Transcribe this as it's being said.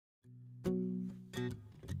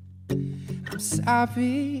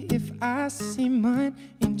sorry if I seem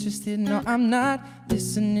uninterested. No, I'm not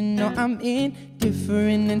listening. No, I'm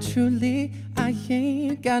indifferent. And truly, I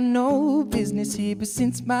ain't got no business here. But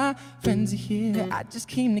since my friends are here, I just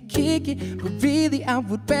came to kick it. But really, I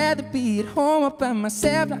would rather be at home all by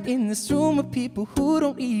myself, not in this room of people who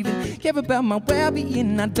don't even care about my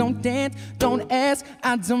well-being. I don't dance, don't ask,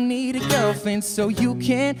 I don't need a girlfriend. So you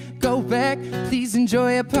can go back, please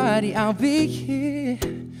enjoy a party. I'll be here.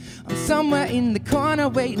 I'm somewhere in the corner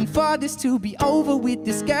waiting for this to be over with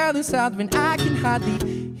this girl who's hollering I can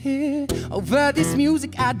hardly hear over this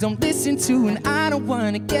music I don't listen to, and I don't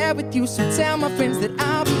wanna get with you, so tell my friends that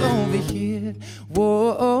I'll be over here.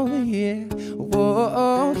 Whoa, yeah,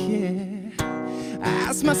 whoa, yeah. I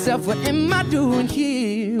ask myself, what am I doing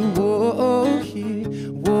here? Whoa, yeah,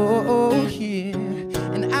 whoa, yeah.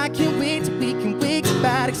 And I can't wait till we can wake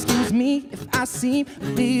about. Excuse me if I seem a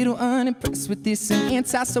little unimpressed with this, an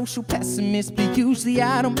antisocial pessimist, but usually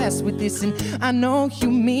I don't mess with this. And I know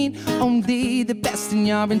you mean only the best, and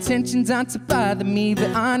your intentions aren't to bother me,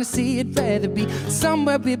 but honestly I'd rather be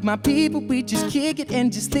somewhere with my people. We just kick it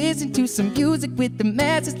and just listen to some music with the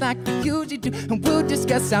masses like we usually do, and we'll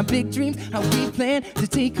discuss our big dreams, how we plan to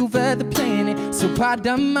take over the planet. So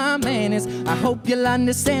pardon my manners, I hope you'll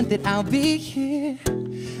understand that I'll be here.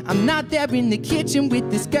 I'm not there in the kitchen with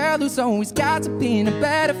this girl who's always got to be a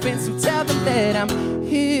better friend, so tell them that I'm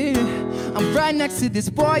here. I'm right next to this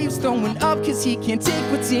boy who's throwing up cause he can't take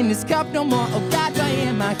what's in his cup no more. Oh God, why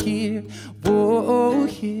am I here? Whoa,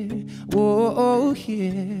 here, whoa,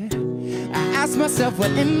 here. I ask myself, what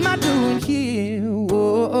am I doing here?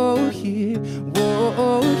 Whoa, here,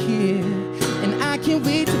 whoa, here. And I can't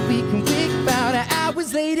wait till we can wake about it.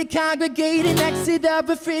 Hours later, congregating next to the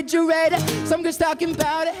refrigerator. Some girl's talking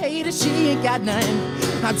about a hater, she ain't got nothing.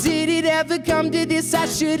 How did it ever come to this? I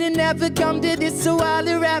should've never come to this. So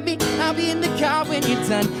holler at me, I'll be in the car when you're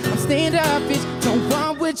done. I'm standoffish, don't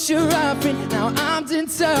want what you're offering. Now I'm done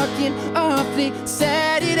talking awfully,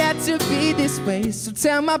 said it had to be this way. So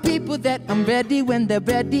tell my people that I'm ready when they're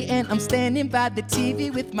ready, and I'm standing by the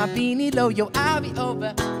TV with my beanie low. Yo, I'll be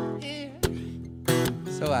over here.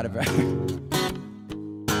 So out of breath.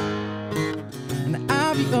 And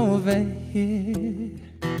I'll be over here.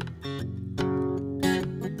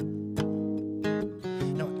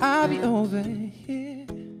 No, I'll be over here.